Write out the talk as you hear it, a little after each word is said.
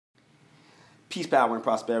Peace, power, and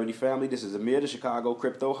prosperity, family. This is Amir, the Chicago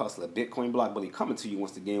crypto hustler, Bitcoin block bully, coming to you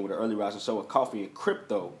once again with an early rising show of coffee and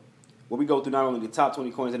crypto, where we go through not only the top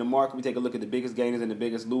 20 coins in the market, we take a look at the biggest gainers and the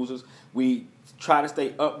biggest losers. We try to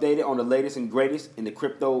stay updated on the latest and greatest in the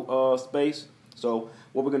crypto space. So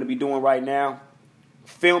what we're going to be doing right now,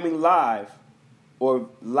 filming live or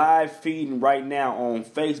live feeding right now on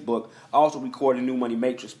Facebook, also recording New Money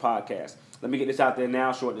Matrix podcast. Let me get this out there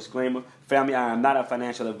now, short disclaimer. Family, I am not a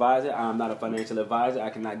financial advisor. I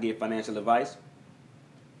cannot give financial advice.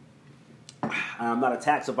 I am not a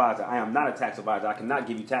tax advisor. I cannot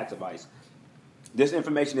give you tax advice. This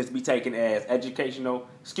information is to be taken as entertainment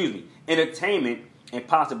and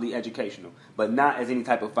possibly educational, but not as any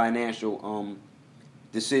type of financial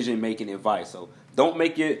decision-making advice. So don't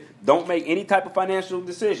make any type of financial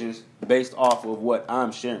decisions based off of what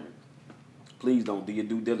I'm sharing. Please don't do your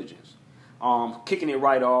due diligence. Kicking it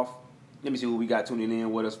right off. Let me see who we got tuning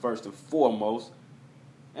in with us first and foremost.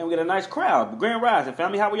 And we got a nice crowd. Grand Rising,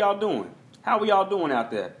 family. How we y'all doing? How we y'all doing out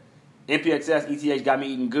there? NPXS, ETH got me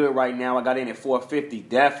eating good right now. I got in at 450,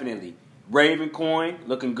 definitely. Raven Coin,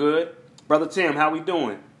 looking good. Brother Tim, how we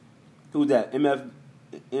doing? Who's that?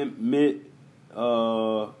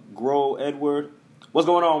 Grow Edward. What's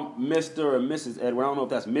going on, Mr. or Mrs. Edward? I don't know if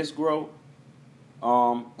that's Miss Grow.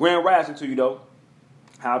 Grand Rising to you, though.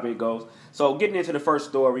 However it goes. So getting into the first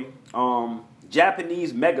story,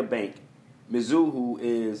 Japanese mega bank Mizuho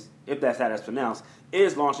is, if that's how that's pronounced,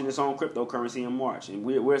 is launching its own cryptocurrency in March, and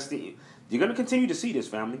we're seeing. You're going to continue to see this,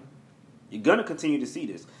 family. You're going to continue to see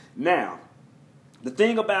this. Now, the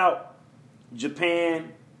thing about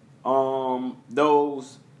Japan,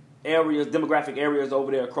 those areas, demographic areas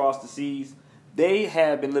over there across the seas, they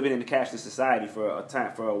have been living in a cashless society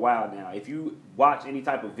for a while now. If you watch any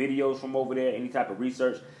type of videos from over there, any type of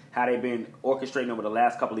research, how they've been orchestrating over the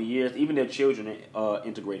last couple of years, even their children are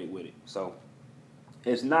integrated with it. So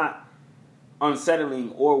it's not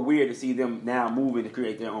unsettling or weird to see them now moving to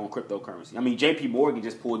create their own cryptocurrency. I mean, J.P. Morgan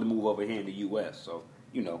just pulled the move over here in the U.S. So,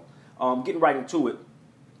 getting right into it.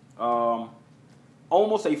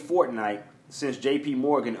 Almost a fortnight since J.P.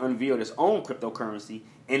 Morgan unveiled its own cryptocurrency,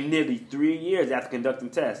 and nearly 3 years after conducting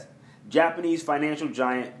tests, Japanese financial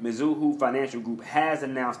giant Mizuho Financial Group has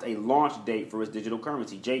announced a launch date for its digital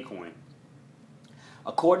currency, J-Coin.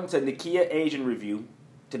 According to the Nikkei Asian Review,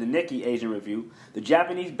 the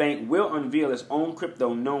Japanese bank will unveil its own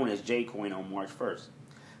crypto known as J-Coin on March 1st.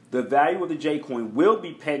 The value of the J-Coin will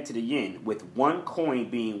be pegged to the yen, with one coin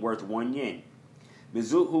being worth 1 yen.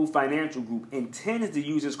 Mizuho Financial Group intends to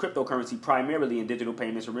use its cryptocurrency primarily in digital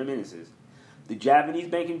payments and remittances. The Japanese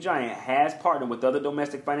banking giant has partnered with other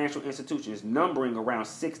domestic financial institutions, numbering around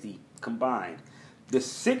 60 combined. The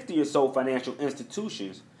 60 or so financial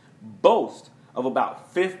institutions boast of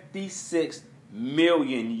about 56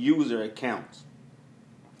 million user accounts,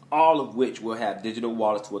 all of which will have digital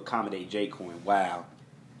wallets to accommodate J-Coin. Wow.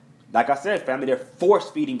 Like I said, family, they're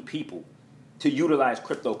force-feeding people to utilize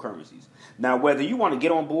cryptocurrencies. Now, whether you want to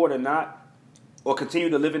get on board or not, or continue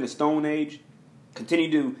to live in the Stone Age,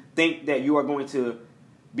 continue to think that you are going to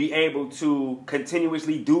be able to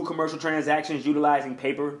continuously do commercial transactions utilizing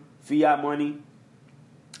paper, fiat money,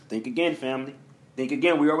 think again, family. Think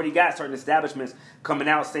again. We already got certain establishments coming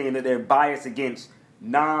out saying that they're biased against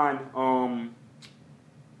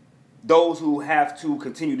those who have to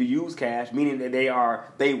continue to use cash, meaning that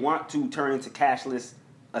they want to turn into cashless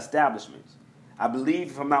establishments. I believe,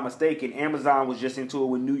 if I'm not mistaken, Amazon was just into it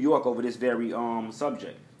with New York over this very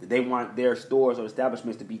subject. That they want their stores or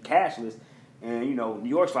establishments to be cashless. And, New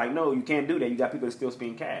York's like, no, you can't do that. You got people that still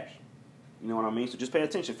spend cash. You know what I mean? So just pay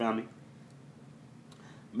attention, family.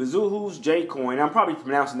 Mizuho's J-Coin, I'm probably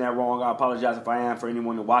pronouncing that wrong. I apologize if I am for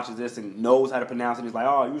anyone that watches this and knows how to pronounce it. It's like,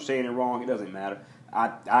 oh, you're saying it wrong. It doesn't matter. I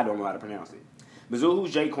don't know how to pronounce it.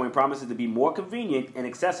 Mizuho's J-Coin promises to be more convenient and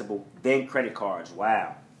accessible than credit cards.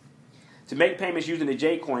 Wow. To make payments using the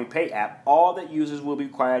J-Coin Pay app, all that users will be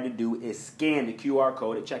required to do is scan the QR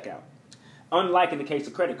code at checkout. Unlike in the case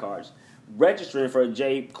of credit cards, registering for a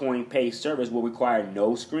J-Coin Pay service will require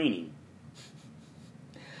no screening.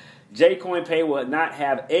 J-Coin Pay will not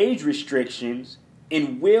have age restrictions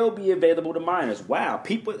and will be available to minors. Wow,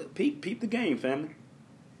 peep the game, family.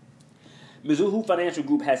 Mizuho Financial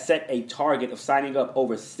Group has set a target of signing up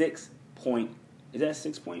over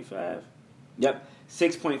 6.5? Yep.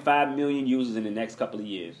 6.5 million users in the next couple of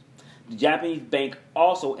years. The Japanese bank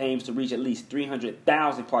also aims to reach at least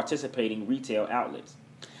 300,000 participating retail outlets.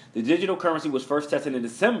 The digital currency was first tested in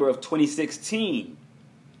December of 2016.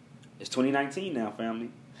 It's 2019 now,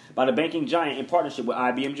 family. By the banking giant in partnership with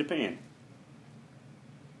IBM Japan.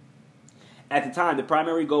 At the time, the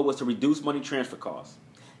primary goal was to reduce money transfer costs.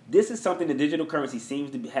 This is something the digital currency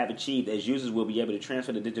seems to have achieved, as users will be able to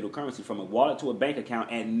transfer the digital currency from a wallet to a bank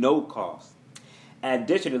account at no cost.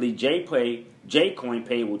 Additionally, Jcoin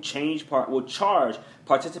Pay will charge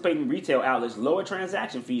participating retail outlets lower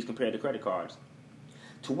transaction fees compared to credit cards.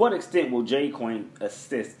 To what extent will Jcoin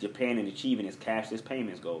assist Japan in achieving its cashless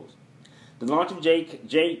payments goals? The launch of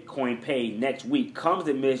Jcoin Pay next week comes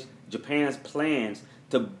amidst Japan's plans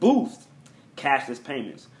to boost cashless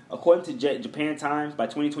payments. According to Japan Times, by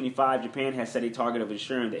 2025, Japan has set a target of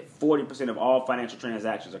ensuring that 40% of all financial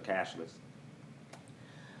transactions are cashless.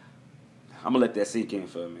 I'm going to let that sink in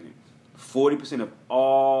for a minute. 40% of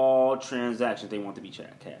all transactions they want to be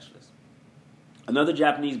cashless. Another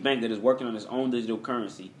Japanese bank that is working on its own digital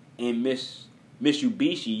currency, and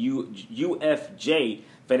Mitsubishi UFJ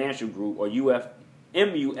Financial Group, or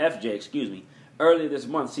MUFJ, earlier this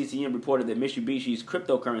month, CCM reported that Mitsubishi's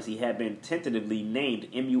cryptocurrency had been tentatively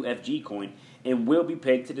named MUFG Coin and will be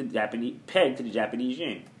pegged to the Japanese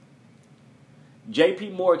yen.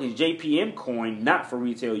 JP Morgan's JPM Coin not for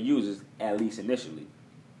retail users, at least initially.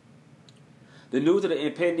 The news of the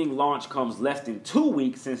impending launch comes less than 2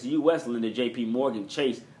 weeks since U.S. lender JP Morgan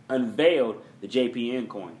Chase unveiled the JPM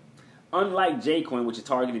Coin. Unlike Jcoin, which is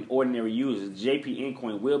targeting ordinary users, the JPM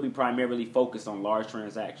Coin will be primarily focused on large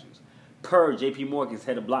transactions. Per JP Morgan's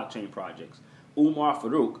head of blockchain projects, Umar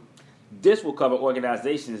Farouk, this will cover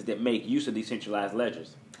organizations that make use of decentralized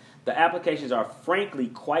ledgers. The applications are frankly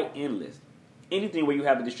quite endless. Anything where you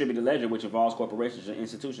have a distributed ledger which involves corporations or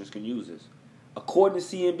institutions can use this. According to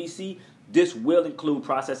CNBC, this will include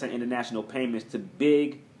processing international payments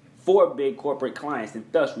for big corporate clients and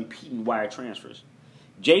thus repeating wire transfers.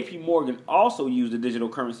 JP Morgan also used the digital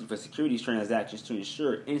currency for securities transactions to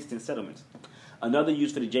ensure instant settlements. Another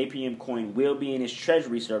use for the JPM coin will be in its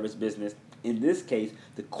treasury service business. In this case,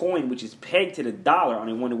 the coin, which is pegged to the dollar on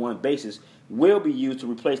a one-to-one basis, will be used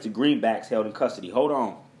to replace the greenbacks held in custody. Hold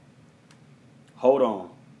on.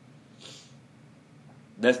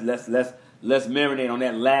 Let's marinate on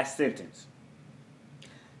that last sentence.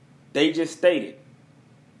 They just stated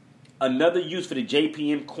another use for the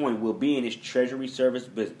JPM coin will be in its treasury service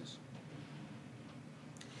business.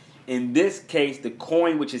 In this case, the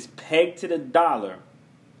coin, which is pegged to the dollar,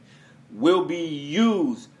 will be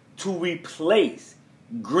used to replace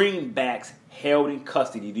greenbacks held in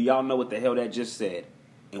custody. Do y'all know what the hell that just said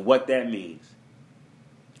and what that means?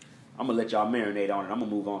 I'm going to let y'all marinate on it. I'm going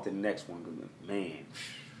to move on to the next one. Man,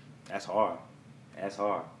 that's hard.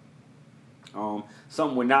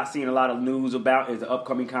 Something we're not seeing a lot of news about is the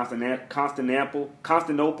upcoming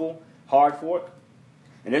Constantinople hard fork.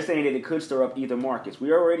 And they're saying that it could stir up Ether markets.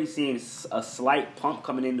 We're already seeing a slight pump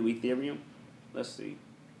coming into Ethereum. Let's see.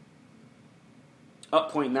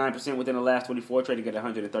 Up 0.9% within the last 24, trading at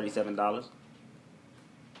 $137.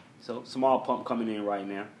 So, small pump coming in right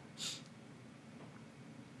now.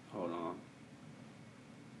 Hold on.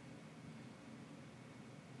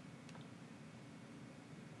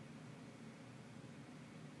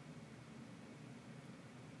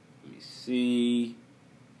 Let me see.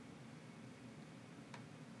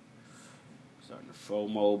 Starting to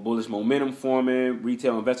FOMO, bullish momentum forming.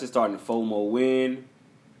 Retail investors starting to FOMO win.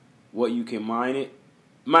 What you can mine it.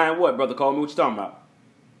 Mine what, brother? Call me. What you talking about?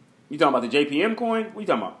 You talking about the JPM coin? What you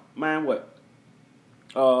talking about? Mine what?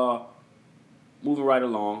 Moving right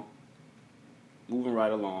along.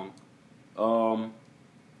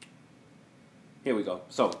 Here we go.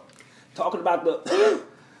 So, talking about the...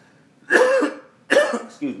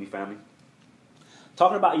 Excuse me, family.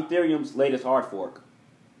 Talking about Ethereum's latest hard fork,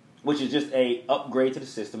 which is just a upgrade to the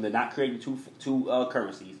system. They're not creating two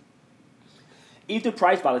currencies. Ether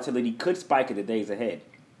price volatility could spike in the days ahead,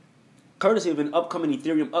 courtesy of an upcoming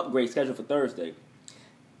Ethereum upgrade scheduled for Thursday.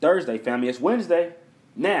 Thursday, family. It's Wednesday.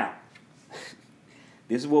 Now,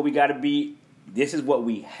 this is what we got to be. This is what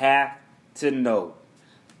we have to know.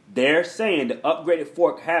 They're saying the upgraded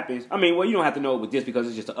fork happens. I mean, well, you don't have to know it with this because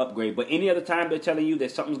it's just an upgrade. But any other time they're telling you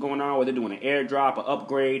that something's going on, where they're doing an airdrop, an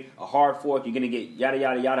upgrade, a hard fork, you're going to get yada,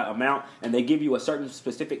 yada, yada amount, and they give you a certain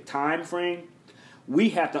specific time frame, we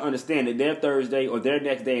have to understand that their Thursday or their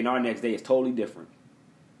next day and our next day is totally different.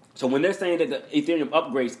 So when they're saying that the Ethereum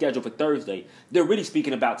upgrade is scheduled for Thursday, they're really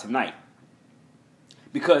speaking about tonight.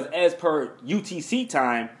 Because as per UTC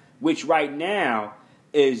time, which right now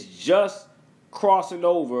is just crossing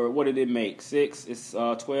over, what did it make? 6, it's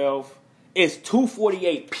 12. It's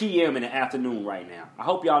 2:48 p.m. in the afternoon right now. I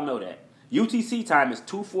hope y'all know that. UTC time is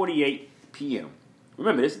 2:48 p.m.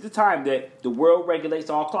 Remember, this is the time that the world regulates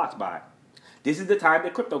all clocks by. This is the time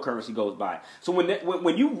that cryptocurrency goes by. So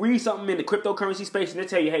when you read something in the cryptocurrency space and they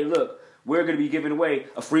tell you, hey, look, we're going to be giving away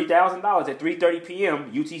a free $1,000 at 3:30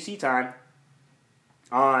 p.m. UTC time,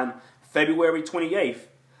 on February 28th,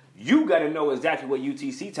 you got to know exactly what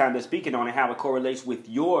UTC time they're speaking on and how it correlates with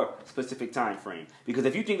your specific time frame. Because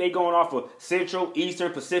if you think they're going off of Central,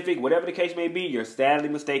 Eastern, Pacific, whatever the case may be, you're sadly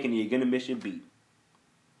mistaken and you're going to miss your beat.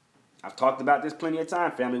 I've talked about this plenty of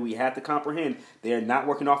time, family. We have to comprehend they're not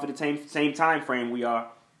working off of the same time frame we are.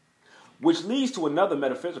 Which leads to another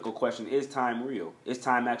metaphysical question. Is time real? Is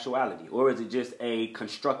time actuality? Or is it just a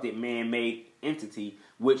constructed man-made entity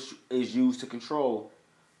which is used to control?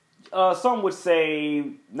 Some would say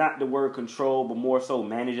not the word control, but more so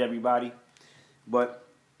manage everybody. But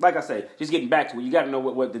like I say, just getting back to it, you got to know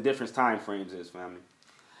what the different time frames is, family.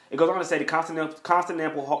 It goes on to say the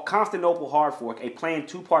Constantinople hard fork, a planned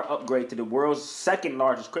two-part upgrade to the world's second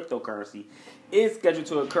largest cryptocurrency, is scheduled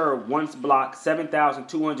to occur once block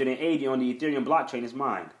 7,280 on the Ethereum blockchain is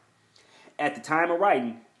mined. At the time of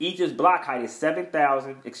writing, Ether's block height is 7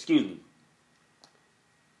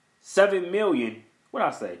 million. What did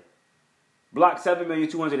I say? Block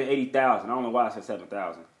 7,280,000. I don't know why I said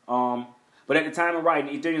 7,000. But at the time of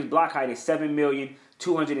writing, Ethereum's block height is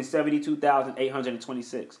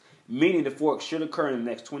 7,272,826, meaning the fork should occur in the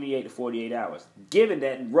next 28 to 48 hours, given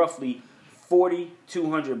that roughly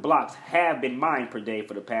 4,200 blocks have been mined per day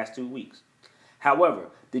for the past 2 weeks. However,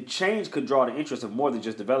 the change could draw the interest of more than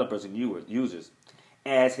just developers and users.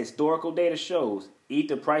 As historical data shows,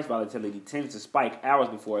 Ether price volatility tends to spike hours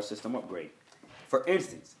before a system upgrade. For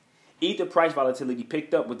instance, Ether price volatility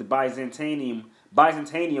picked up with the Byzantinium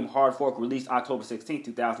hard fork released October 16,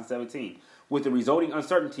 2017, with the resulting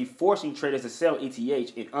uncertainty forcing traders to sell ETH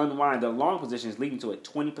and unwind their long positions, leading to a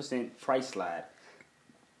 20% price slide.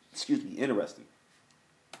 Interesting.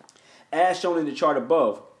 As shown in the chart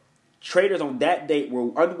above, traders on that date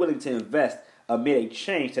were unwilling to invest amid a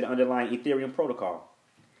change to the underlying Ethereum protocol.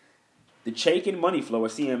 The Chaikin money flow, or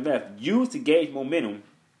CMF, used to gauge momentum,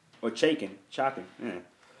 or Chaikin,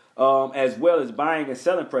 as well as buying and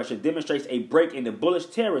selling pressure, demonstrates a break in the bullish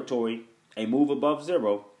territory, a move above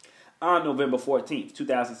zero, on November 14th,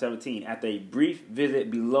 2017, after a brief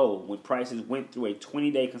visit below when prices went through a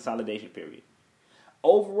 20-day consolidation period.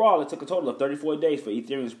 Overall, it took a total of 34 days for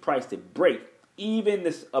Ethereum's price to break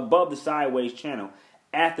even above the sideways channel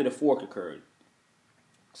after the fork occurred.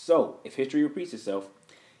 So, if history repeats itself,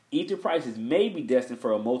 Ether prices may be destined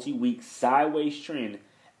for a multi-week sideways trend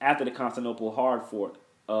after the Constantinople hard fork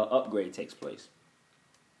upgrade takes place.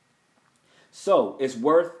 So, it's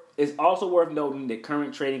also worth noting the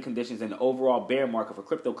current trading conditions and the overall bear market for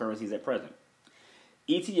cryptocurrencies at present.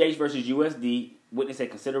 ETH versus USD witnessed a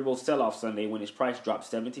considerable sell-off Sunday when its price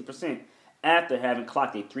dropped 70% after having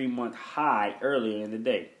clocked a 3-month high earlier in the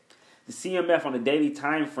day. The CMF on the daily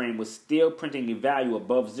time frame was still printing a value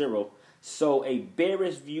above zero, so a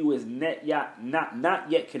bearish view is not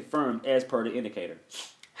yet confirmed as per the indicator.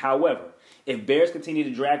 However, if bears continue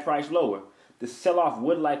to drag price lower, the sell-off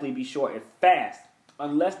would likely be short and fast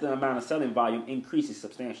unless the amount of selling volume increases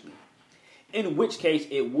substantially, in which case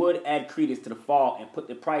it would add credence to the fall and put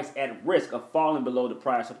the price at risk of falling below the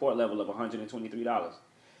prior support level of $123.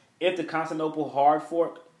 If the Constantinople hard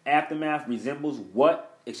fork aftermath resembles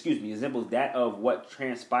that of what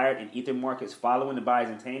transpired in Ether markets following the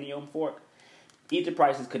Byzantinium fork, Ether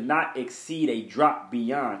prices could not exceed a drop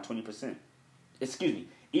beyond 20%.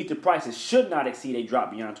 Ether prices should not exceed a drop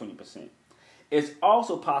beyond 20%. It's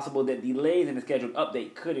also possible that delays in the scheduled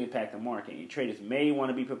update could impact the market, and traders may want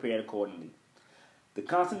to be prepared accordingly. The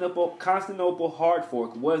Constantinople hard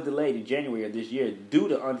fork was delayed in January of this year due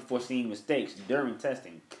to unforeseen mistakes during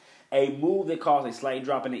testing, a move that caused a slight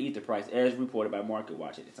drop in the Ether price, as reported by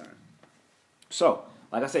MarketWatch at the time. So,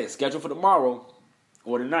 like I said, scheduled for tomorrow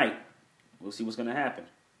or tonight. We'll see what's going to happen.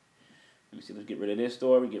 Let me see. Let's get rid of this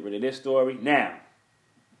story. Now,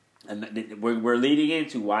 and we're leading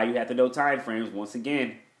into why you have to know time frames. Once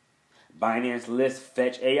again, Binance lists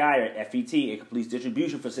Fetch AI, or FET, a complete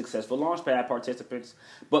distribution for successful Launchpad participants.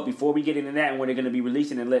 But before we get into that and when they're going to be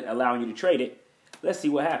releasing and allowing you to trade it, let's see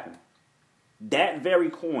what happened. That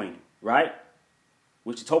very coin, right,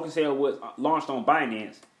 which the token sale was launched on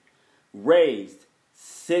Binance, raised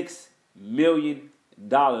 $6 million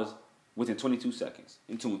within 22 seconds.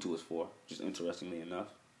 And 2 and 2 is 4, just interestingly enough.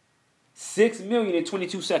 $6 million in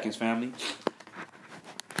 22 seconds, family.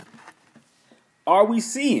 Are we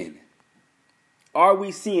seeing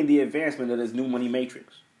the advancement of this new money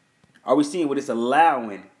matrix? Are we seeing what it's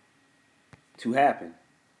allowing to happen?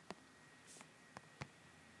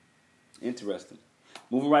 Interesting.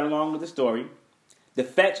 Moving right along with the story. The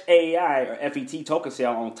Fetch AI, or FET, token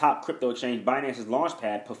sale on top crypto exchange Binance's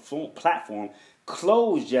Launchpad platform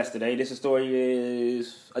closed yesterday. This story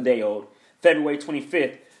is a day old. February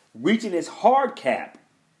 25th, reaching its hard cap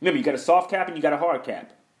Remember, you got a soft cap and you got a hard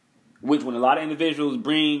cap. Which, when a lot of individuals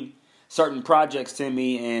bring certain projects to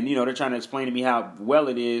me and, they're trying to explain to me how well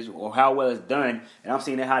it is or how well it's done, and I'm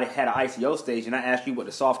seeing how they had an ICO stage, and I ask you what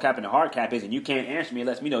the soft cap and the hard cap is, and you can't answer me, it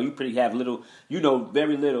lets me know you know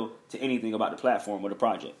very little to anything about the platform or the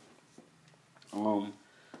project.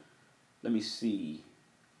 Let me see.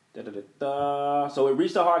 So it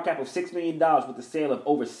reached a hard cap of $6 million with the sale of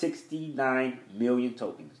over 69 million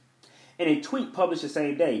tokens. In a tweet published the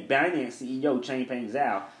same day, Binance CEO Changpeng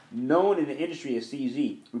Zhao, known in the industry as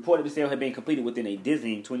CZ, reported the sale had been completed within a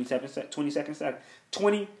dizzying 20 seconds.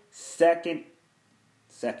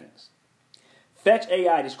 Fetch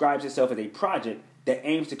AI describes itself as a project that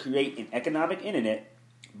aims to create an economic internet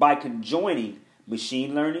by conjoining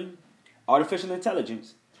machine learning, artificial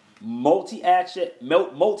intelligence,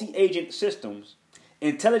 multi-agent systems,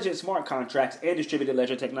 intelligent smart contracts, and distributed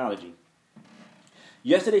ledger technology.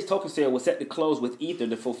 Yesterday's token sale was set to close with either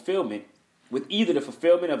the fulfillment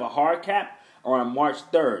of a hard cap or on March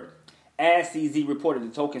 3rd. As CZ reported, the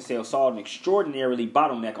token sale saw an extraordinarily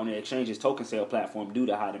bottleneck on the exchange's token sale platform due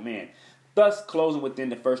to high demand, thus closing within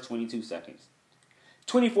the first 22 seconds.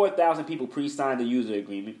 24,000 people pre-signed the user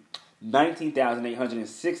agreement,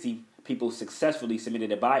 19,860 people successfully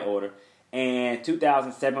submitted a buy order, and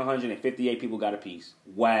 2,758 people got a piece.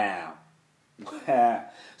 Wow.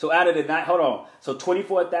 So out of the night, So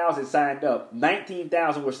 24,000 signed up.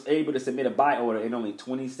 19,000 were able to submit a buy order, and only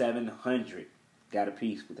 2,700 got a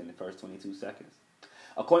piece within the first 22 seconds.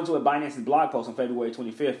 According to a Binance's blog post on February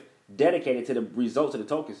 25th, dedicated to the results of the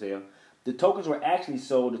token sale, the tokens were actually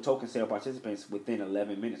sold to token sale participants within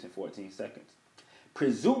 11 minutes and 14 seconds.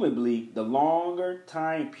 Presumably, the longer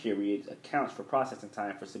time period accounts for processing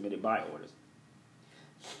time for submitted buy orders.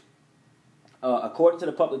 According to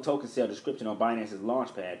the public token sale description on Binance's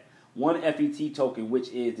Launchpad, one FET token, which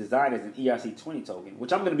is designed as an ERC20 token,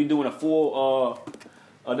 which I'm going to be doing a full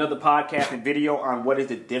another podcast and video on what is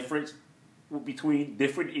the difference between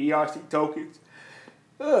different ERC tokens.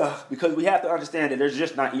 Because we have to understand that there's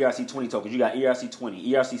just not ERC20 tokens. You got ERC20,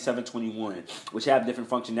 ERC721, which have different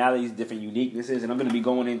functionalities, different uniquenesses, and I'm going to be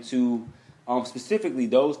going into specifically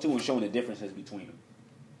those two and showing the differences between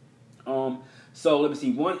them. So let me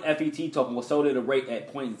see. One FET token was sold at a rate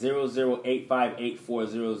at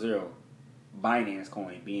 0.00858400 Binance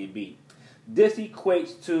coin, BNB. This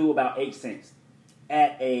equates to about 8 cents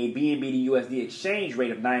at a BNB to USD exchange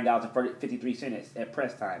rate of $9.53 at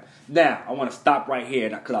press time. Now, I want to stop right here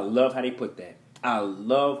because I love how they put that.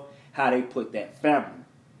 Family.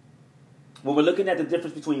 When we're looking at the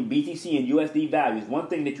difference between BTC and USD values, one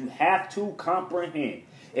thing that you have to comprehend,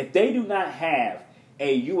 if they do not have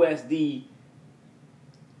a USD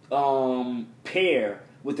pair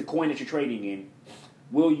with the coin that you're trading in,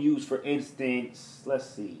 we'll use, for instance, let's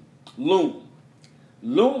see, Loom.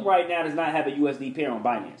 Loom right now does not have a USD pair on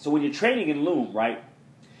Binance. So when you're trading in Loom, right,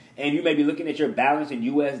 and you may be looking at your balance in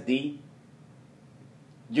USD,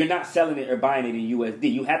 you're not selling it or buying it in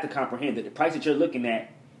USD. You have to comprehend that the price that you're looking at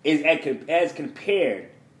is as compared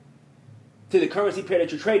to the currency pair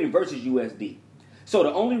that you're trading versus USD. So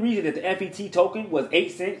the only reason that the FET token was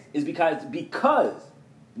 8 cents is because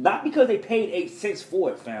not because they paid 8 cents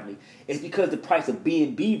for it, family. It's because the price of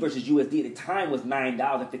BNB versus USD at the time was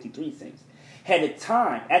 $9.53. At the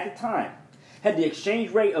time, had the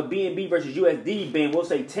exchange rate of BNB versus USD been, we'll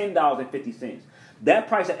say, $10.50, that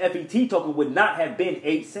price of FET token would not have been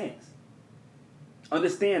 8 cents.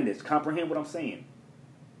 Understand this. Comprehend what I'm saying.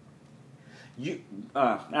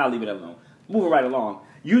 I'll leave it alone. Moving right along.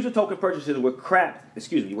 User token purchases were capped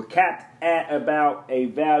at about a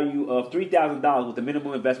value of $3,000 with a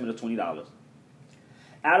minimum investment of $20.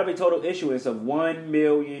 Out of a total issuance of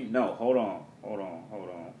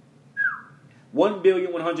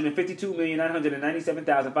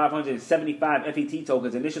 1,152,997,575 FET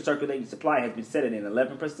tokens, initial circulating supply has been set at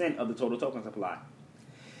 11% of the total token supply.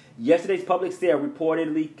 Yesterday's public sale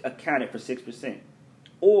reportedly accounted for 6%,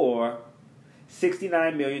 or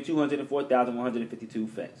 69,204,152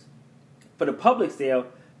 FETs. For the public sale,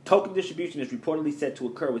 token distribution is reportedly set to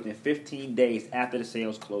occur within 15 days after the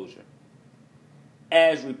sale's closure.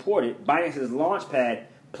 As reported, Binance's Launchpad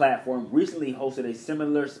platform recently hosted a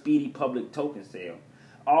similar speedy public token sale,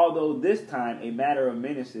 although this time in a matter of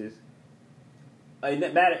minutes,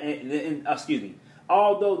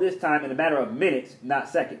 not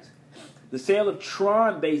seconds. The sale of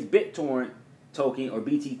Tron-based BitTorrent token, or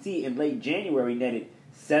BTT, in late January netted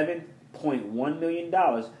 $7.1 million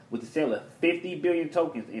with the sale of 50 billion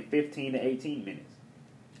tokens in 15 to 18 minutes.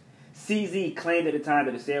 CZ claimed at the time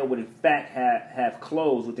that the sale would in fact have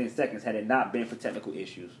closed within seconds had it not been for technical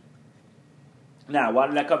issues. Now, why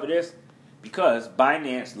did I cover this? because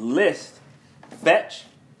Binance lists, fetch,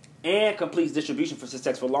 and completes distribution for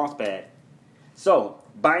successful Launchpad. So,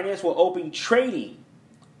 Binance will open trading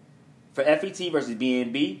for FET versus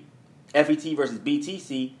BNB, FET versus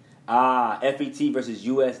BTC, FET versus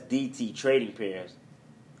USDT trading pairs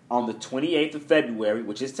on the 28th of February,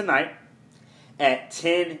 which is tonight, at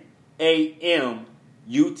 10 a.m.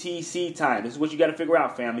 UTC time. This is what you got to figure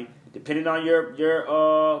out, family. Depending on your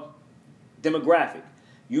demographic,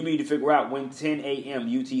 you need to figure out when 10 a.m.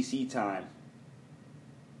 UTC time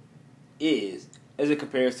is as it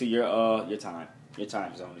compares to your time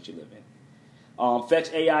zone that you live in.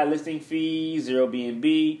 Fetch AI listing fees, 0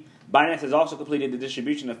 BNB. Binance has also completed the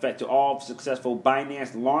distribution of FET to all successful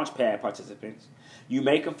Binance Launchpad participants. You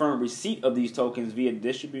may confirm receipt of these tokens via the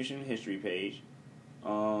distribution history page.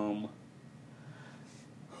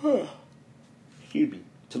 Excuse me.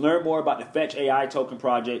 To learn more about the Fetch AI token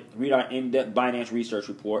project, read our in-depth Binance research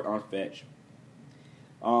report on Fetch.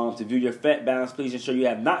 To view your FET balance, please ensure you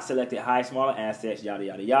have not selected high, smaller assets, yada,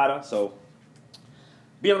 yada, yada. So,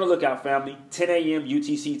 be on the lookout, family. 10 a.m.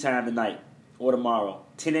 UTC time tonight or tomorrow.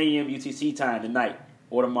 10 a.m. UTC time tonight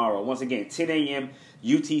or tomorrow. Once again, 10 a.m.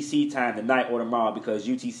 UTC time tonight or tomorrow, because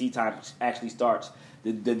UTC time actually starts.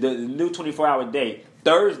 The new 24-hour day,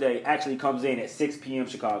 Thursday, actually comes in at 6 p.m.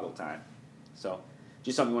 Chicago time. So,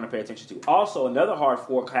 just something you want to pay attention to. Also, another hard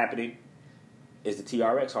fork happening is the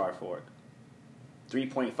TRX hard fork.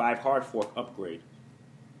 3.5 hard fork upgrade.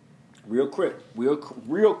 Real quick.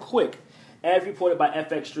 As reported by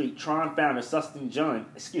FX Street, Tron founder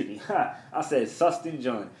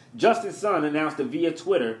Justin Sun announced via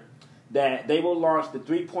Twitter that they will launch the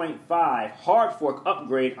 3.5 hard fork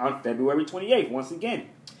upgrade on February 28th. Once again,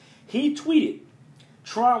 he tweeted,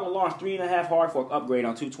 Tron will launch 3.5 hard fork upgrade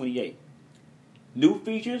on 2/28. New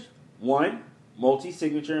features: 1,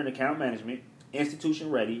 multi-signature and account management, institution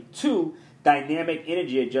ready. 2, dynamic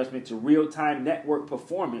energy adjustment to real-time network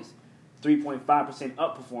performance, 3.5%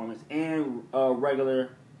 up performance, and regular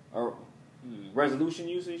resolution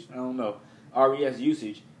usage. I don't know, RES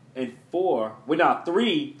usage. And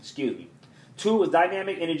 3. 2 is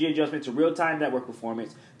dynamic energy adjustment to real-time network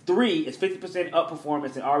performance. 3 is 50% up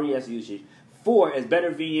performance and RES usage. 4 is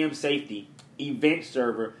better VM safety, event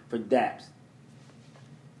server for dApps.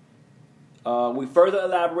 We further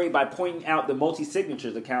elaborate by pointing out the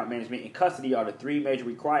multi-signatures, account management, and custody are the 3 major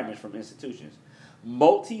requirements from institutions.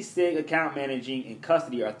 Multi-sig account managing and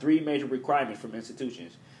custody are 3 major requirements from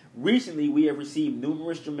institutions. Recently, we have received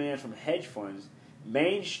numerous demands from hedge funds,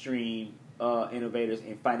 mainstream innovators,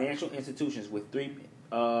 and financial institutions with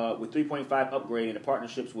 3.5 upgrade and the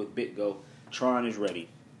partnerships with BitGo. Tron is ready.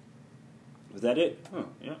 Was that it?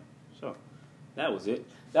 Yeah. So that was it.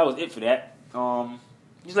 That was it for that.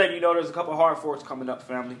 Just letting you know there's a couple hard forks coming up,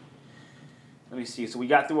 family. Let me see. So we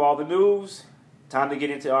got through all the news. Time to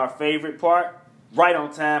get into our favorite part. Right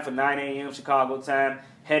on time for 9 a.m. Chicago time.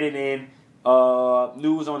 Headed in.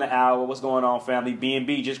 News on the hour. What's going on, family?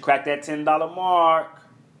 BNB just cracked that $10 mark.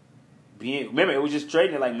 Remember, it was just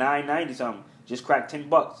trading at like $9.90 something. Just cracked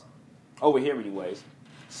 $10 over here, anyways.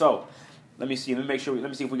 So let me see. Let me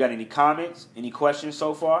see if we got any comments, any questions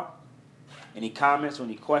so far. Any comments or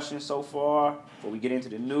any questions so far before we get into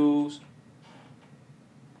the news?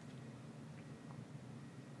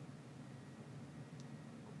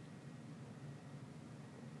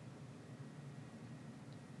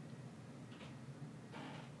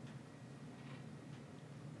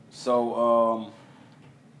 So,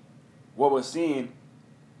 what we're seeing,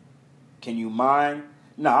 can you mine?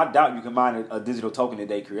 No, I doubt you can mine a digital token that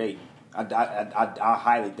they create. I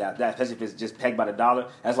highly doubt that, especially if it's just pegged by the dollar.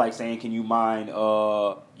 That's like saying, can you mine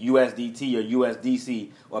USDT or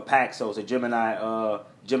USDC or Paxos or Gemini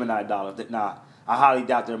dollars? Nah, I highly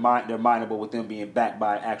doubt they're mineable with them being backed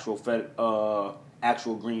by actual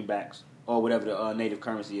greenbacks or whatever the native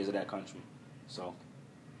currency is of that country. So,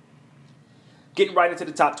 getting right into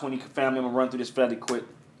the top 20, family. I'm gonna run through this fairly quick.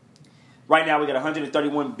 Right now, we got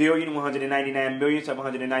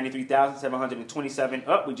 131,199,793,727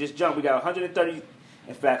 up. We just jumped. We got 130.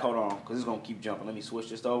 In fact, hold on, because it's going to keep jumping. Let me switch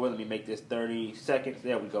this over. Let me make this 30 seconds.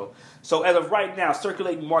 There we go. So, as of right now,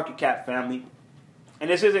 circulating market cap, family. And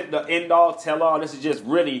this isn't the end-all, tell-all. This is just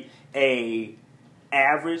really a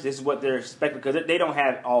average. This is what they're expecting, because they don't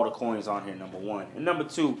have all the coins on here, number one. And number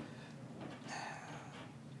two,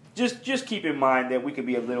 just keep in mind that we could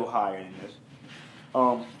be a little higher than this.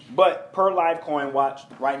 But per Live Coin Watch,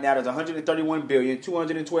 right now there's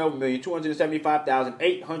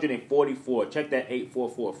 131,212,275,844. Check that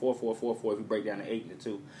 844 if you break down the 8 into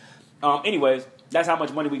 2. Anyways, that's how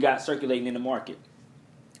much money we got circulating in the market.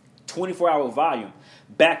 24-hour volume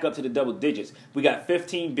back up to the double digits. We got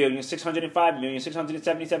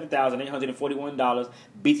 $15,605,677,841.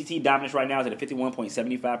 BTC dominance right now is at a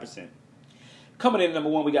 51.75%. Coming in at number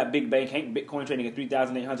 1, we got Big Bank Hank. Bitcoin trading at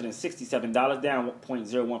 $3,867, down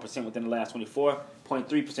 0.01% within the last 24,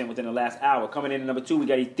 0.3% within the last hour. Coming in at number 2, we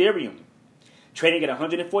got Ethereum. Trading at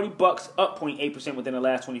 $140, up 0.8% within the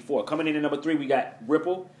last 24. Coming in at number 3, we got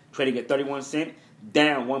Ripple. Trading at 31 cents,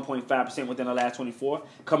 down 1.5% within the last 24.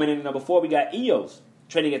 Coming in at number 4, we got EOS,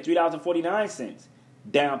 trading at $3.49,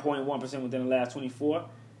 down 0.1% within the last 24.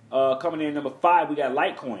 Coming in at number 5, we got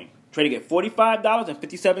Litecoin, trading at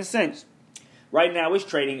 $45.57. Right now, it's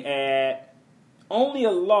trading at only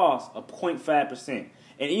a loss of 0.5%.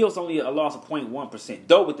 And EOS only a loss of 0.1%.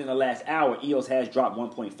 Though within the last hour, EOS has dropped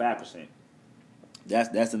 1.5%.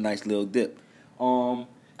 That's a nice little dip.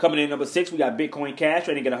 Coming in at number 6, we got Bitcoin Cash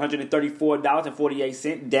trading at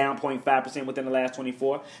 $134.48, down 0.5% within the last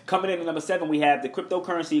 24. Coming in at number 7, we have the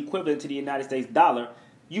cryptocurrency equivalent to the United States dollar,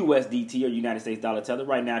 USDT or United States dollar tether,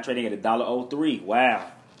 right now trading at $1.03. Wow,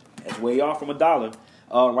 that's way off from $1.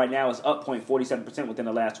 Right now it's up 0.47% within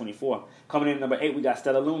the last 24. Coming in at number 8, we got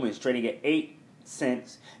Stellar Lumens trading at 8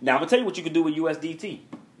 cents. Now I'm gonna tell you what you could do with USDT.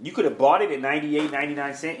 You could have bought it at 98,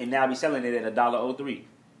 99 cents and now be selling it at $1.03.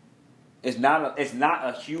 It's not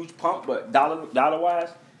a huge pump, but dollar wise,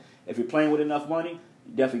 if you're playing with enough money,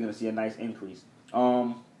 you're definitely gonna see a nice increase.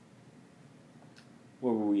 Where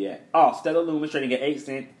were we at? Oh, Stellar Lumens trading at 8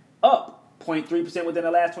 cents, up 0.3% within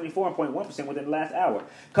the last 24 and 0.1% within the last hour.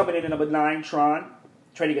 Coming in at number 9, Tron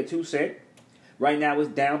trading at 2 cents. Right now it's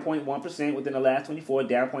down 0.1% within the last 24,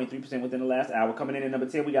 down 0.3% within the last hour. Coming in at number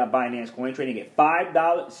 10, we got Binance Coin trading at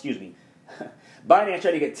Binance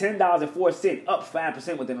trading at $10.04, up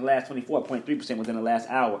 5% within the last 24, 0.3% within the last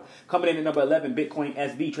hour. Coming in at number 11, Bitcoin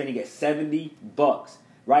SV trading at $70.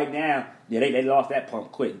 Right now, they lost that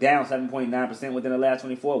pump quick. Down 7.9% within the last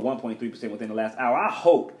 24, 1.3% within the last hour. I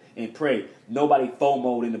hope and pray nobody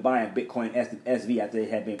FOMO'd into buying Bitcoin SV after they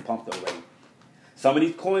had been pumped already. Some of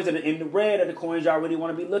these coins that are in the red are the coins y'all really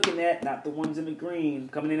want to be looking at, not the ones in the green.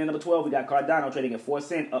 Coming in at number 12, we got Cardano trading at 4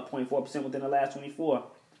 cents, up 0.4% within the last 24.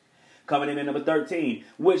 Coming in at number 13,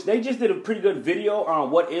 which they just did a pretty good video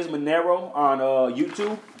on what is Monero on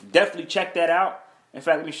YouTube. Definitely check that out. In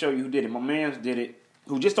fact, let me show you who did it. My man did it,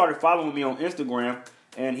 who just started following me on Instagram,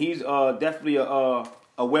 and he's definitely a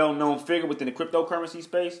well-known figure within the cryptocurrency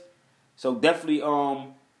space. So definitely,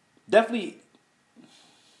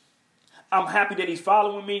 I'm happy that he's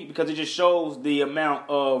following me because it just shows the amount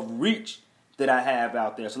of reach that I have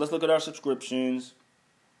out there. So let's look at our subscriptions.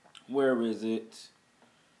 Where is it?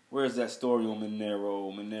 Where is that story on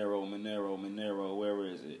Monero? Where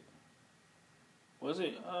is it? Was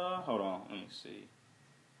it? Hold on. Let me see.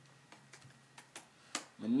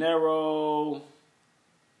 Monero.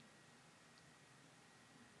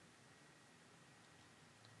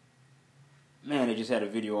 Man, they just had a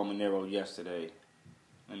video on Monero yesterday.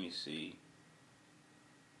 Let me see.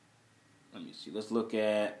 Let's look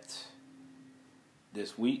at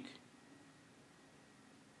this week.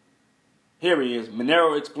 Here he is.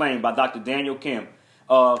 Monero Explained by Dr. Daniel Kim.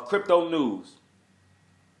 Crypto News.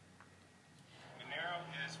 Monero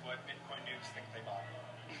is what Bitcoin News think they bought.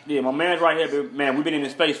 Yeah, my man's right here. Man, we've been in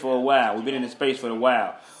this space for a while.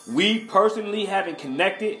 We personally haven't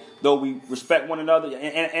connected, though we respect one another.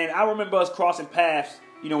 And I remember us crossing paths,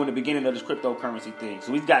 in the beginning of this cryptocurrency thing.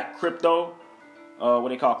 So we've got crypto, what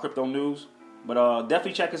they call Crypto News. But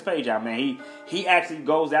definitely check his page out, man. He actually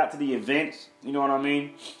goes out to the events, you know what I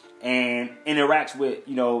mean? And interacts with,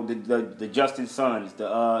 the Justin Suns,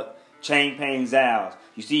 the Changpeng Zhaos.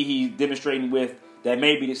 You see he's demonstrating with that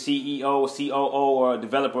maybe the CEO, COO, or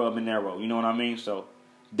developer of Monero. You know what I mean? So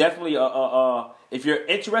definitely, if you're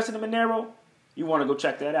interested in Monero, you want to go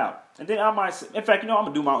check that out. And then I'm going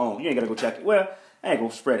to do my own. You ain't got to go check it. Well, I ain't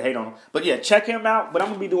going to spread hate on him. But yeah, check him out. But I'm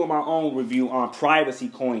going to be doing my own review on privacy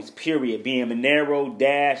coins, period. Being Monero,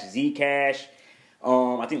 Dash, Zcash.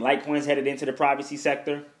 I think Litecoin's headed into the privacy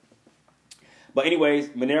sector. But anyways,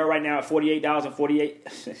 Monero right now at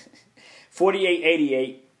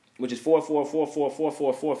 $48.88, which is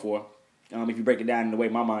 44444444. If you break it down in the way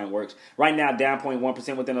my mind works. Right now, down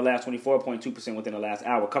 0.1% within the last 24, 0.2% within the last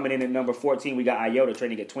hour. Coming in at number 14, we got IOTA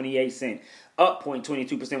trading at 28 cents, up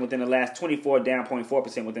 0.22% within the last 24, down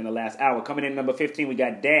 0.4% within the last hour. Coming in at number 15, we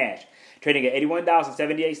got Dash trading at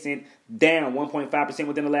 $81.78, down 1.5%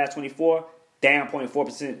 within the last 24, down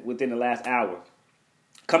 0.4% within the last hour.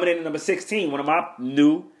 Coming in at number 16, one of my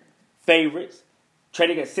new favorites,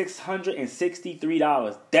 trading at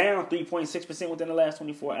 $663, down 3.6% within the last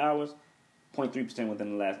 24 hours. 0.3%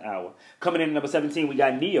 within the last hour. Coming in at number 17, we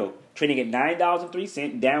got NEO, trading at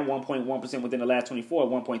 $9.03, down 1.1% within the last 24,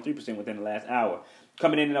 1.3% within the last hour.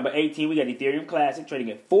 Coming in at number 18, we got Ethereum Classic, trading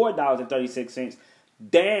at $4.36,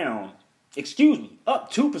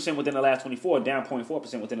 up 2% within the last 24, down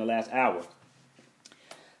 0.4% within the last hour.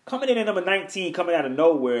 Coming in at number 19, coming out of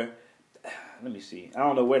nowhere, let me see. I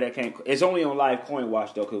don't know where that came. It's only on Live Coin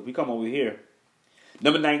Watch, though, because if we come over here,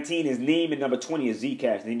 number 19 is Neem, and number 20 is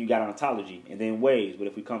Zcash. Then you got Ontology, and then Waves. But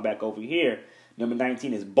if we come back over here, number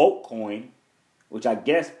 19 is Bolt Coin, which I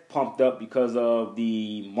guess pumped up because of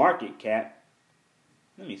the market cap.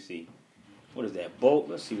 Let me see. What is that? Bolt?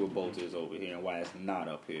 Let's see where Bolt is over here and why it's not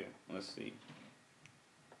up here. Let's see.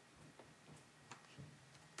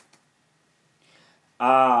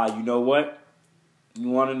 You know what? You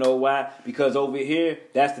want to know why? Because over here,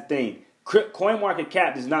 that's the thing.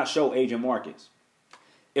 CoinMarketCap does not show Asian markets.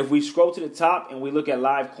 If we scroll to the top and we look at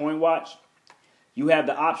Live Coin Watch, you have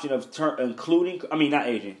the option of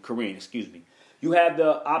Korean, excuse me. You have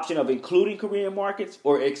the option of including Korean markets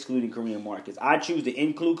or excluding Korean markets. I choose to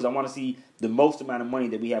include because I want to see the most amount of money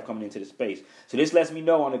that we have coming into the space. So this lets me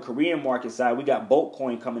know on the Korean market side, we got Bolt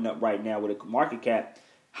Coin coming up right now with a market cap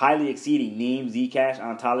highly exceeding Neem, Zcash,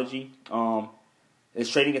 Ontology. It's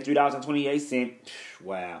trading at $3.28.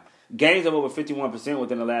 Wow. Gains of over 51%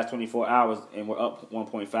 within the last 24 hours, and we're up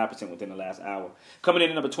 1.5% within the last hour. Coming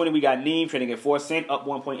in at number 20, we got Neem trading at 4 cents, up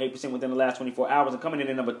 1.8% within the last 24 hours. And coming in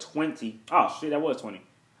at number 20, oh shit, that was 20.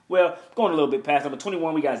 Well, going a little bit past number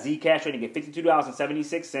 21, we got Zcash trading at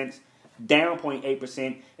 $52.76, down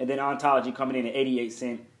 0.8%. And then Ontology coming in at 88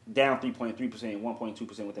 cents, down 3.3%,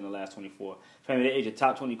 1.2% within the last 24. Family, that is your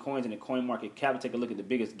top 20 coins in the coin market cap. Take a look at the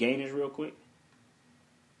biggest gainers real quick.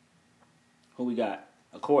 Who we got?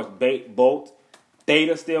 Of course, Bolt.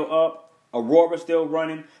 Theta still up. Aurora still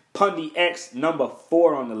running. Pundi X, number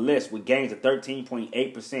 4 on the list with gains of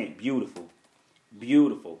 13.8%. Beautiful.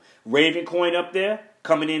 Beautiful. Raven Coin up there.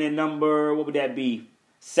 Coming in at number, what would that be?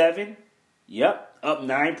 7. Yep. Up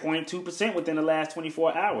 9.2% within the last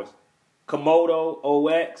 24 hours. Komodo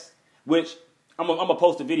OX, which I'm going to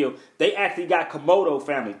post a video. They actually got Komodo,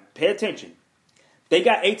 family. Pay attention. They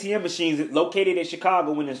got ATM machines located in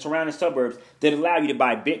Chicago and the surrounding suburbs that allow you to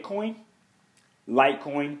buy Bitcoin,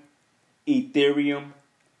 Litecoin, Ethereum,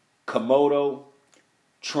 Komodo,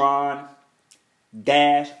 Tron,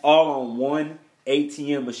 Dash, all on one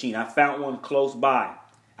ATM machine. I found one close by.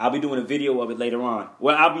 I'll be doing a video of it later on.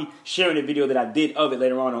 Well, I'll be sharing a video that I did of it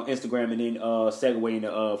later on Instagram and then segue into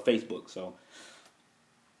Facebook. So,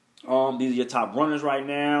 these are your top runners right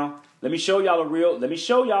now. Let me show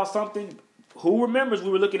y'all something. Who remembers we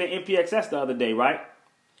were looking at MPXS the other day, right?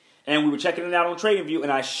 And we were checking it out on TradingView,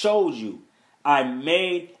 and I showed you I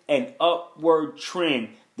made an upward trend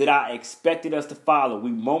that I expected us to follow.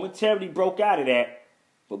 We momentarily broke out of that,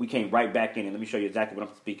 but we came right back in it. Let me show you exactly what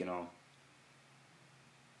I'm speaking on.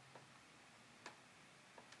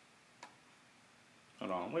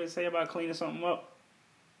 Hold on. What did it say about cleaning something up?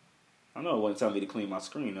 I know it wasn't telling me to clean my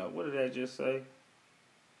screen up. What did that just say?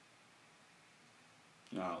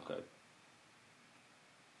 Oh, okay.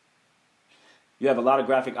 You have a lot of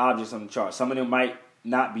graphic objects on the chart. Some of them might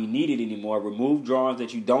not be needed anymore. Remove drawings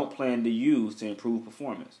that you don't plan to use to improve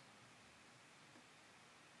performance.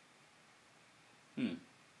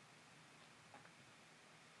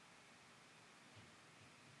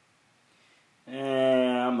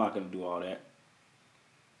 I'm not going to do all that.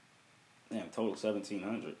 Damn, total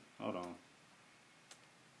 1,700. Hold on.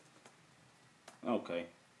 Okay.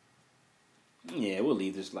 Yeah, we'll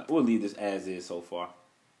leave this as is so far.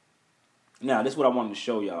 Now, this is what I wanted to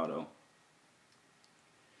show y'all, though.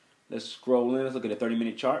 Let's scroll in. Let's look at the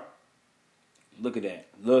 30-minute chart. Look at that.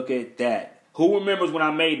 Look at that. Who remembers when I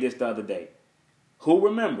made this the other day? Who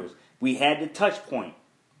remembers? We had the touch point.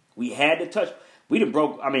 We done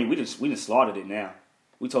slaughtered it now.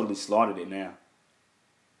 We totally slaughtered it now.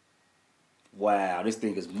 Wow, this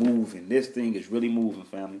thing is moving. This thing is really moving,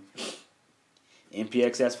 family.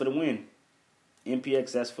 MPXS for the win.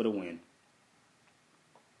 MPXS for the win.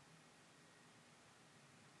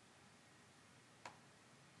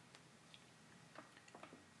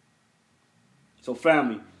 So,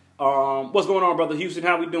 family, what's going on, Brother Houston?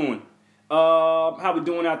 How we doing? How we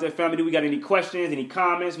doing out there, family? Do we got any questions, any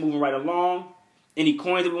comments? Moving right along. Any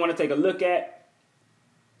coins that we want to take a look at?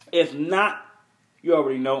 If not, you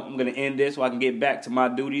already know I'm going to end this so I can get back to my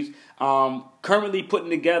duties. Currently putting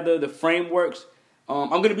together the frameworks. I'm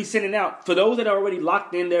going to be sending out, for those that are already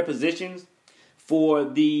locked in their positions, for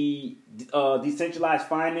the decentralized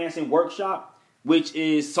financing workshop, which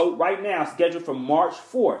is so right now scheduled for March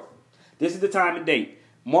 4th. This is the time and date.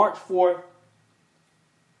 March 4th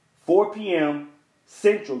 4 p.m.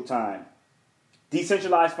 Central Time.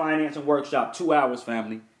 Decentralized Financing Workshop, 2 hours,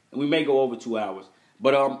 family. And we may go over 2 hours.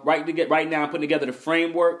 But right now, I'm putting together the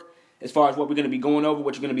framework as far as what we're going to be going over,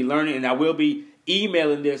 what you're going to be learning. And I will be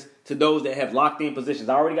emailing this to those that have locked in positions.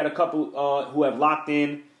 I already got a couple who have locked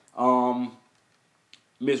in.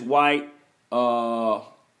 Ms. White, I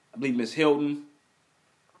believe Ms. Hilton,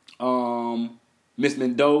 Ms.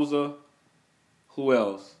 Mendoza, who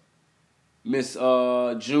else? Miss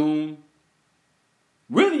June.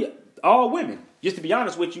 Really, all women, just to be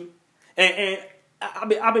honest with you. And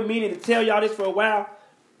I've been meaning to tell y'all this for a while.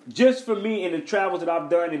 Just for me and the travels that I've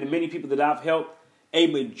done and the many people that I've helped, a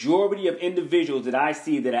majority of individuals that I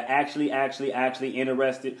see that are actually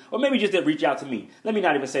interested, or maybe just that reach out to me. Let me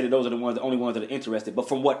not even say that those are the only ones that are interested. But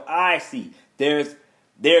from what I see, there's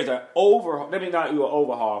an overhaul. Let me not do an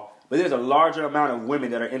overhaul, but there's a larger amount of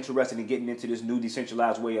women that are interested in getting into this new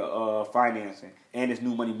decentralized way of financing and this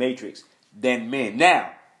new money matrix than men.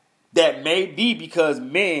 Now, that may be because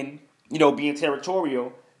men, being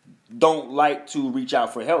territorial, don't like to reach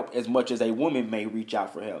out for help as much as a woman may reach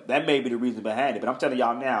out for help. That may be the reason behind it. But I'm telling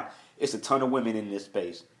y'all now, it's a ton of women in this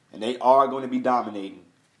space. And they are going to be dominating.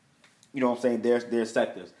 You know what I'm saying? Their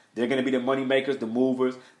sectors. They're going to be the money makers, the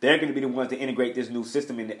movers. They're going to be the ones to integrate this new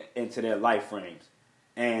system into their life frames.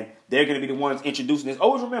 And they're going to be the ones introducing this.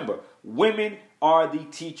 Always remember, women are the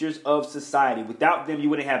teachers of society. Without them, you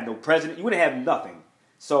wouldn't have no president. You wouldn't have nothing.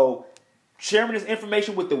 So sharing this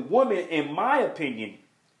information with the woman, in my opinion,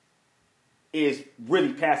 is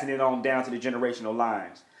really passing it on down to the generational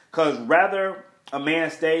lines. Because rather a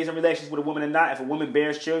man stays in relations with a woman or not, if a woman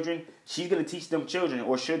bears children, she's going to teach them children,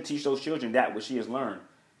 or should teach those children that what she has learned.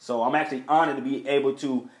 So I'm actually honored to be able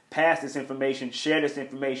to pass this information, share this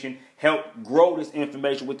information, help grow this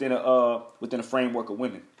information within a framework of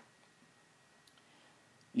women.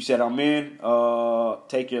 You said, "Amen.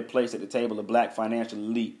 Take your place at the table of black financial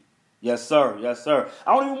elite." Yes, sir. Yes, sir.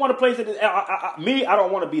 I don't even want to place it. I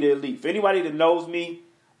don't want to be the elite. For anybody that knows me,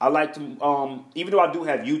 I like to, even though I do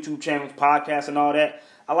have YouTube channels, podcasts, and all that,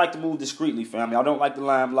 I like to move discreetly, family. I don't like the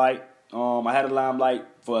limelight. I had a limelight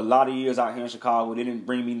for a lot of years out here in Chicago. It didn't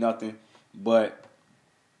bring me nothing but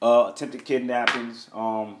attempted kidnappings,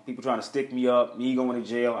 people trying to stick me up, me going to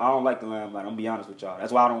jail. I don't like the limelight. I'm going to be honest with y'all.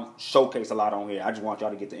 That's why I don't showcase a lot on here. I just want y'all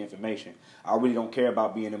to get the information. I really don't care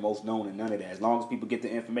about being the most known and none of that. As long as people get the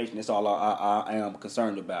information, that's all I am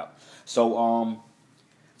concerned about. So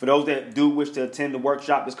for those that do wish to attend the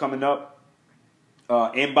workshop that's coming up,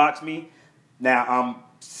 inbox me. Now,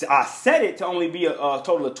 I set it to only be a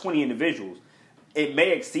total of 20 individuals. It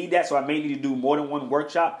may exceed that, so I may need to do more than one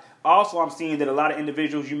workshop. Also, I'm seeing that a lot of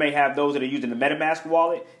individuals, you may have those that are using the MetaMask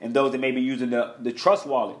wallet and those that may be using the Trust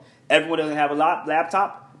wallet. Everyone doesn't have a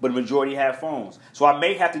laptop, but the majority have phones. So I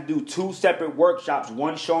may have to do 2 separate workshops,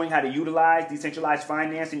 one showing how to utilize decentralized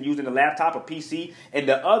financing using the laptop or PC, and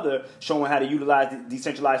the other showing how to utilize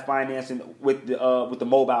decentralized financing with the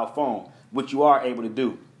mobile phone, which you are able to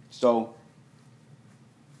do. So,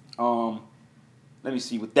 let me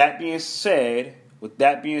see. With that being said,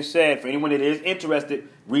 for anyone that is interested,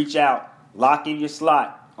 reach out, lock in your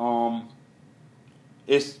slot.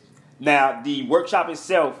 Now the workshop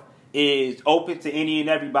itself is open to any and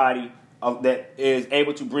everybody that is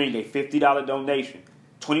able to bring a $50 donation.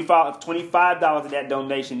 $25 of that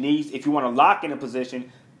donation needs, if you want to lock in a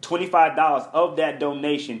position, $25 of that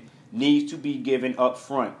donation needs to be given up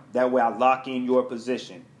front. That way I lock in your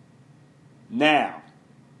position. Now,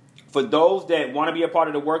 for those that want to be a part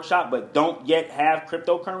of the workshop but don't yet have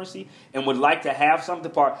cryptocurrency and would like to have something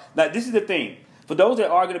part. Now, this is the thing. For those that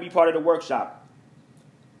are going to be part of the workshop,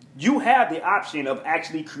 you have the option of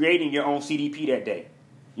actually creating your own CDP that day.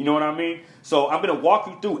 You know what I mean? So I'm going to walk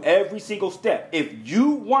you through every single step. If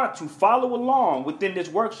you want to follow along within this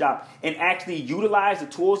workshop and actually utilize the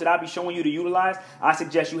tools that I'll be showing you to utilize, I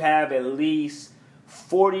suggest you have at least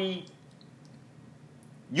 40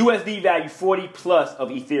 USD value 40 plus of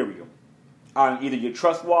Ethereum on either your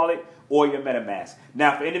Trust wallet or your MetaMask.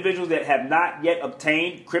 Now, for individuals that have not yet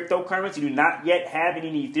obtained cryptocurrency, do not yet have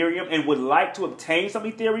any Ethereum, and would like to obtain some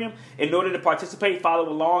Ethereum in order to participate, follow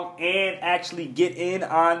along, and actually get in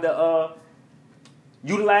on the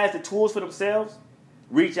utilize the tools for themselves,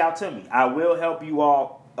 reach out to me. I will help you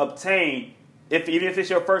all obtain. Even if it's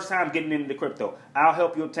your first time getting into the crypto, I'll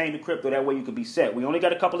help you obtain the crypto. That way you can be set. We only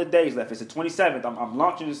got a couple of days left. It's the 27th. I'm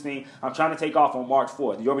launching this thing. I'm trying to take off on March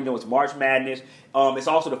 4th. You already know it's March Madness. It's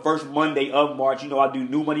also the first Monday of March. You know I do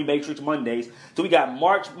New Money Matrix Mondays. So we got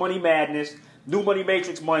March Money Madness, New Money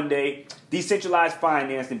Matrix Monday, Decentralized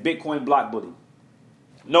Finance, and Bitcoin Block Bully.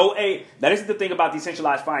 Now this is the thing about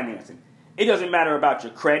decentralized financing. It doesn't matter about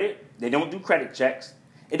your credit. They don't do credit checks.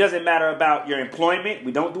 It doesn't matter about your employment.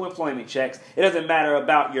 We don't do employment checks. It doesn't matter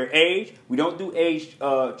about your age. We don't do age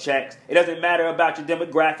checks. It doesn't matter about your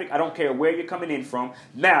demographic. I don't care where you're coming in from.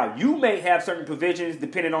 Now, you may have certain provisions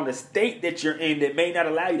depending on the state that you're in that may not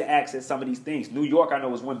allow you to access some of these things. New York, I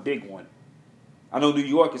know, is one big one. I know New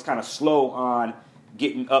York is kind of slow on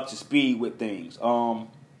getting up to speed with things.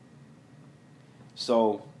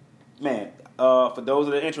 So, man, for those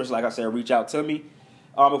that are interested, like I said, reach out to me.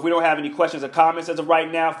 If we don't have any questions or comments as of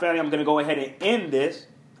right now, family, I'm going to go ahead and end this.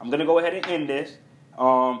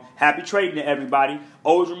 Happy trading to everybody.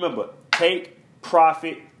 Always remember, take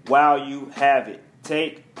profit while you have it.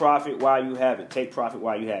 Take profit while you have it. Take profit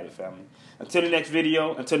while you have it, family. Until the next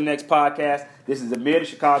video, until the next podcast, this is Amir, the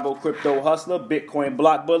Chicago Crypto Hustler, Bitcoin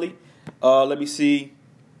Block Bully. Let me see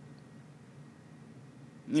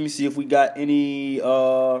if we got any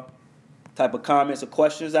type of comments or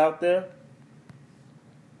questions out there.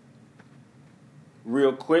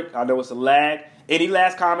 Real quick, I know it's a lag. Any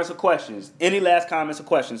last comments or questions?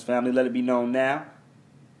 Family? Let it be known now.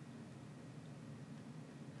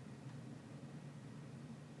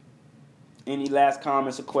 Any last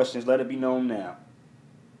comments or questions? Let it be known now.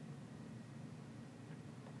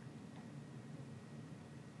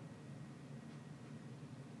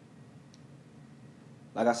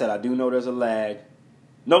 Like I said, I do know there's a lag.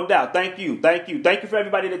 No doubt. Thank you for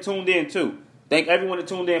everybody that tuned in, too. Thank everyone that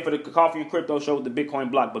tuned in for the Coffee and Crypto Show with the Bitcoin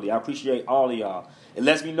Block Bully. I appreciate all of y'all. It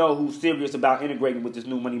lets me know who's serious about integrating with this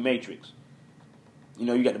new money matrix. You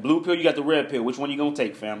know, you got the blue pill, you got the red pill. Which one are you going to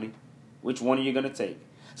take, family? Which one are you going to take?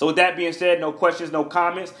 So with that being said, no questions, no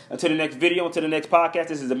comments. Until the next video, until the next podcast,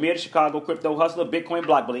 this is Amir, the Chicago Crypto Hustler, Bitcoin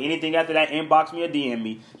Block Bully. Anything after that, inbox me or DM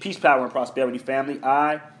me. Peace, power, and prosperity, family.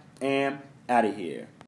 I am out of here.